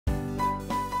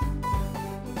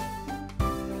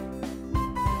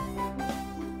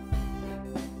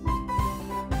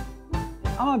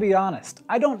I'm gonna be honest,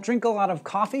 I don't drink a lot of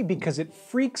coffee because it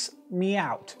freaks me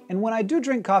out. And when I do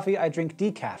drink coffee, I drink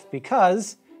decaf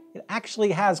because it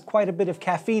actually has quite a bit of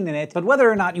caffeine in it. But whether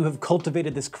or not you have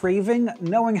cultivated this craving,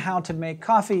 knowing how to make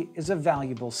coffee is a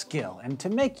valuable skill. And to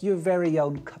make your very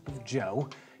own cup of joe,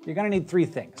 you're gonna need three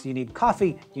things. You need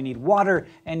coffee, you need water,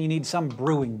 and you need some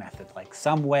brewing method, like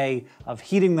some way of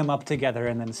heating them up together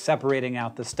and then separating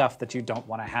out the stuff that you don't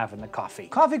wanna have in the coffee.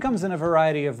 Coffee comes in a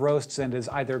variety of roasts and is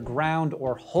either ground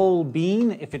or whole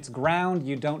bean. If it's ground,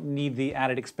 you don't need the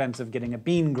added expense of getting a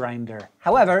bean grinder.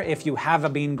 However, if you have a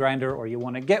bean grinder or you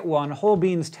wanna get one, whole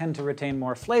beans tend to retain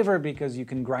more flavor because you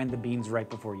can grind the beans right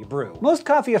before you brew. Most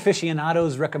coffee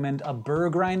aficionados recommend a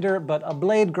burr grinder, but a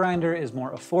blade grinder is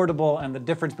more affordable, and the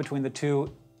difference between the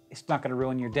two, it's not gonna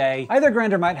ruin your day. Either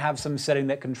grinder might have some setting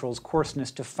that controls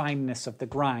coarseness to fineness of the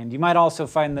grind. You might also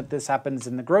find that this happens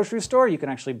in the grocery store. You can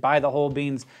actually buy the whole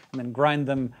beans and then grind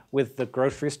them with the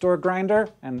grocery store grinder,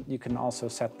 and you can also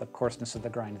set the coarseness of the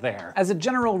grind there. As a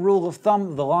general rule of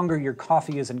thumb, the longer your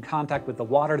coffee is in contact with the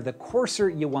water, the coarser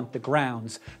you want the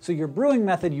grounds. So your brewing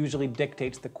method usually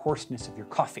dictates the coarseness of your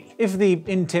coffee. If the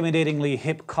intimidatingly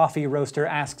hip coffee roaster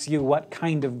asks you what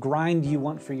kind of grind you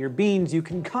want for your beans, you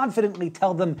can confidently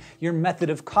tell them your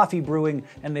method of coffee brewing,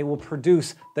 and they will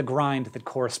produce the grind that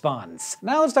corresponds.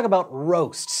 Now let's talk about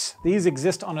roasts. These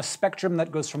exist on a spectrum that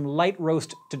goes from light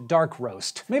roast to dark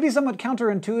roast. Maybe somewhat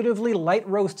counterintuitively, light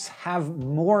roasts have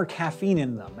more caffeine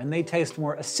in them, and they taste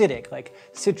more acidic, like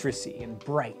citrusy and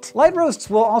bright. Light roasts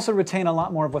will also retain a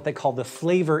lot more of what they call the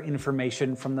flavor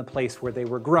information from the place where they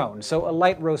were grown. So a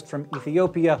light roast from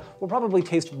Ethiopia will probably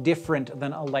taste different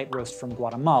than a light roast from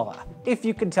Guatemala, if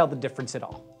you can tell the difference at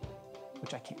all.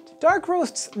 Which I can't. Dark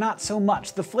roasts, not so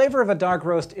much. The flavor of a dark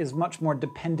roast is much more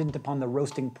dependent upon the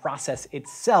roasting process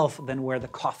itself than where the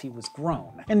coffee was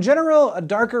grown. In general, a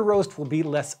darker roast will be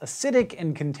less acidic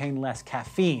and contain less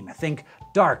caffeine. Think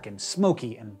dark and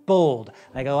smoky and bold.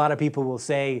 Like a lot of people will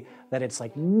say that it's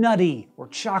like nutty or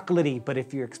chocolatey, but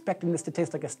if you're expecting this to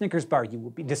taste like a Snickers bar, you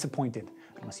will be disappointed,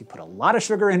 unless you put a lot of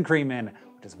sugar and cream in,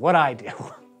 which is what I do.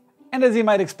 And as you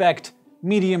might expect,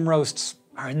 medium roasts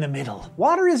are in the middle.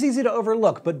 Water is easy to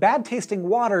overlook, but bad tasting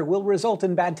water will result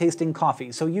in bad tasting coffee,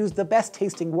 so use the best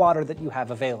tasting water that you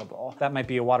have available. That might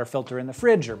be a water filter in the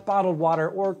fridge, or bottled water,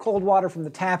 or cold water from the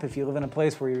tap if you live in a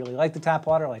place where you really like the tap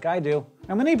water like I do.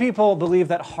 Now, many people believe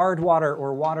that hard water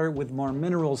or water with more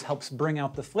minerals helps bring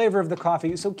out the flavor of the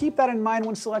coffee, so keep that in mind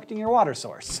when selecting your water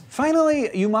source. Finally,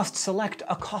 you must select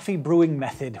a coffee brewing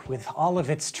method with all of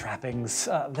its trappings.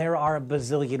 There are a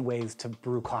bazillion ways to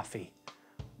brew coffee.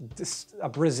 A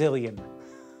Brazilian.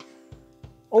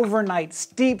 Overnight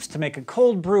steeps to make a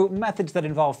cold brew, methods that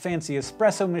involve fancy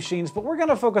espresso machines, but we're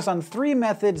gonna focus on three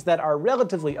methods that are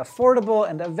relatively affordable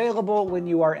and available when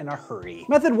you are in a hurry.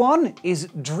 Method one is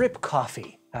drip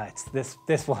coffee. It's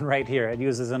this one right here. It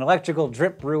uses an electrical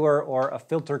drip brewer or a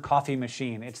filter coffee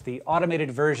machine. It's the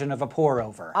automated version of a pour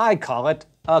over. I call it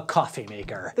a coffee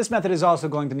maker. This method is also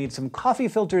going to need some coffee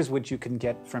filters, which you can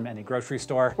get from any grocery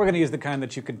store. We're gonna use the kind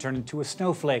that you can turn into a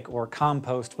snowflake or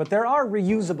compost, but there are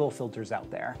reusable filters out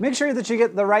there. Make sure that you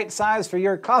get the right size for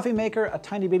your coffee maker. A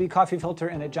tiny baby coffee filter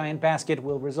in a giant basket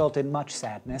will result in much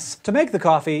sadness. To make the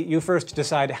coffee, you first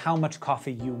decide how much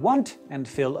coffee you want and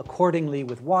fill accordingly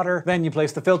with water. Then you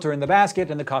place the filter in the basket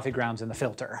and the coffee grounds in the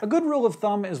filter. A good rule of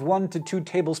thumb is 1 to 2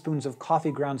 tablespoons of coffee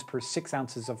grounds per 6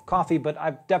 ounces of coffee, but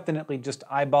I've definitely just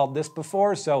eyeballed this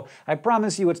before, so I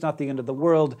promise you it's not the end of the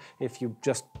world if you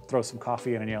just throw some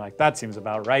coffee in and you're like, that seems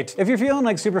about right. If you're feeling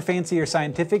like super fancy or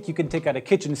scientific, you can take out a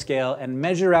kitchen scale and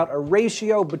measure out a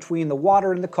ratio between the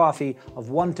water and the coffee of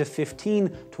 1 to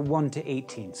 15 to 1 to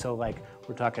 18. So like,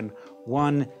 we're talking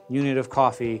 1 unit of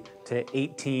coffee to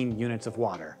 18 units of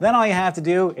water. Then all you have to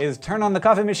do is turn on the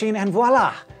coffee machine and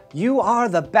voila! You are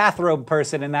the bathrobe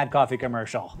person in that coffee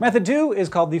commercial. Method 2 is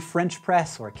called the French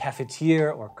press or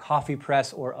cafetiere or coffee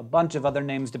press or a bunch of other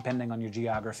names depending on your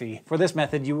geography. For this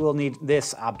method, you will need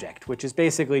this object, which is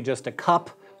basically just a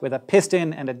cup with a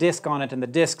piston and a disc on it, and the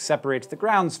disc separates the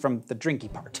grounds from the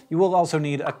drinky part. You will also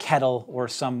need a kettle or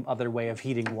some other way of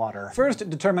heating water. First,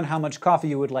 determine how much coffee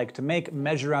you would like to make,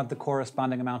 measure out the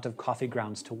corresponding amount of coffee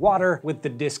grounds to water, with the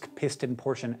disc piston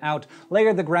portion out,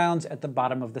 layer the grounds at the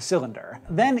bottom of the cylinder.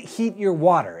 Then heat your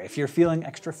water. If you're feeling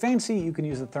extra fancy, you can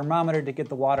use a thermometer to get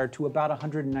the water to about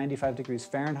 195 degrees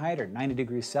Fahrenheit or 90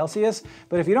 degrees Celsius,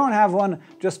 but if you don't have one,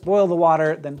 just boil the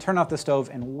water, then turn off the stove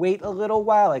and wait a little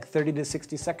while, like 30 to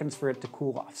 60 seconds, seconds for it to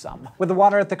cool off some. With the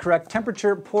water at the correct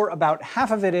temperature, pour about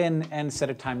half of it in and set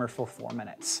a timer for 4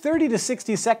 minutes. 30 to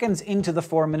 60 seconds into the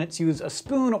 4 minutes, use a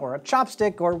spoon or a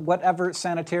chopstick or whatever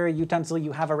sanitary utensil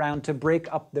you have around to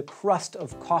break up the crust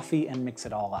of coffee and mix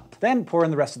it all up. Then pour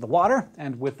in the rest of the water,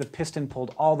 and with the piston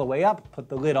pulled all the way up, put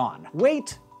the lid on.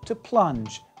 Wait to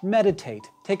plunge, meditate,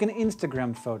 take an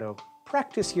Instagram photo,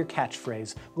 practice your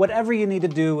catchphrase, whatever you need to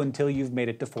do until you've made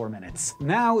it to 4 minutes.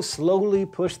 Now slowly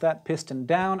push that piston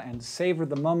down and savor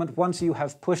the moment. Once you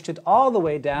have pushed it all the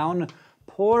way down,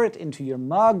 pour it into your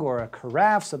mug or a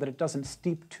carafe so that it doesn't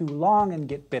steep too long and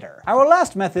get bitter. Our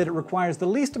last method requires the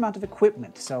least amount of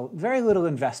equipment, so very little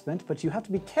investment, but you have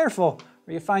to be careful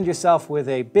or you find yourself with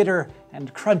a bitter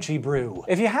and crunchy brew.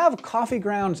 If you have coffee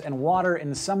grounds and water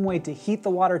in some way to heat the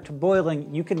water to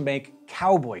boiling, you can make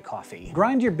cowboy coffee.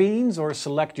 Grind your beans or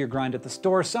select your grind at the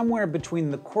store somewhere between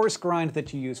the coarse grind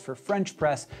that you use for French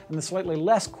press and the slightly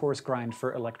less coarse grind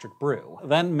for electric brew.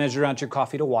 Then measure out your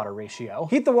coffee to water ratio.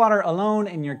 Heat the water alone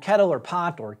in your kettle or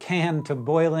pot or can to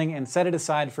boiling and set it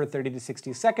aside for 30 to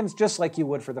 60 seconds, just like you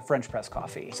would for the French press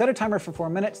coffee. Set a timer for 4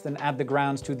 minutes, then add the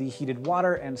grounds to the heated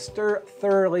water and stir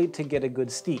thoroughly to get a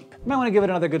good steep. You might want to give it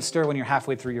another good stir when you're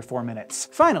halfway through your 4 minutes.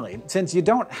 Finally, since you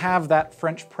don't have that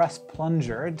French press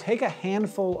plunger, take a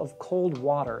handful of cold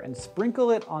water and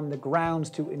sprinkle it on the grounds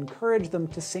to encourage them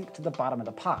to sink to the bottom of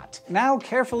the pot. Now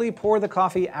carefully pour the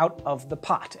coffee out of the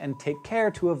pot and take care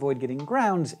to avoid getting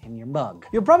grounds in your mug.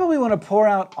 You'll probably want to pour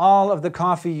out all of the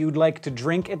coffee you'd like to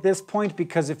drink at this point,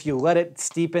 because if you let it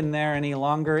steep in there any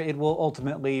longer, it will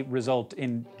ultimately result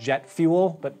in jet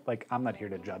fuel, but I'm not here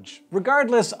to judge.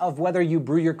 Regardless of whether you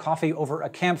brew your coffee over a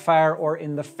campfire or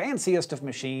in the fanciest of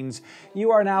machines, you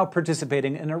are now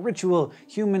participating in a ritual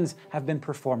humans have been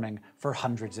performing for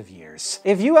hundreds of years.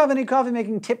 If you have any coffee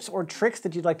making tips or tricks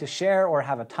that you'd like to share or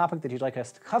have a topic that you'd like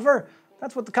us to cover,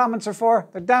 that's what the comments are for.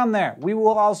 They're down there. We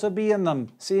will also be in them,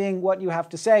 seeing what you have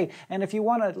to say. And if you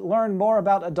want to learn more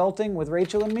about adulting with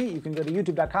Rachel and me, you can go to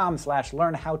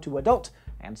youtube.com/learnhowtoadult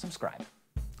and subscribe.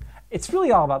 It's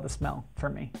really all about the smell for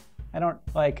me. I don't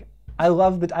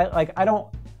love the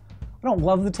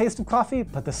taste of coffee,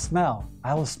 but the smell,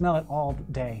 I will smell it all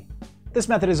day. This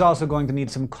method is also going to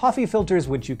need some coffee filters,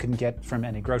 which you can get from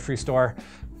any grocery store,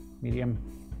 medium,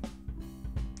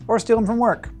 or steal them from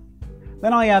work.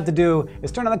 Then all you have to do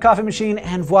is turn on the coffee machine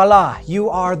and voila, you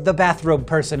are the bathrobe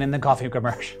person in the coffee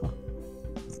commercial.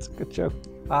 It's a good joke.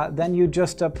 Then you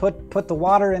just put the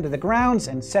water into the grounds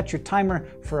and set your timer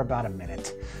for about a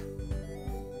minute.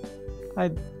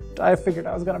 I figured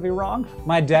I was gonna be wrong.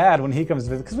 My dad, when he comes to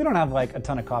visit, because we don't have a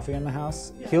ton of coffee in the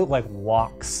house, he'll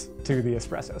walks to the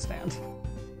espresso stand.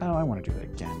 Oh, I want to do that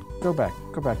again. Go back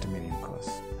to medium close.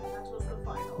 That was the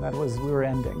final. That was, we were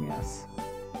ending, yes.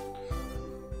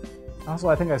 Also,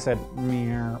 I think I said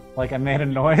meow, I made a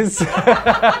noise.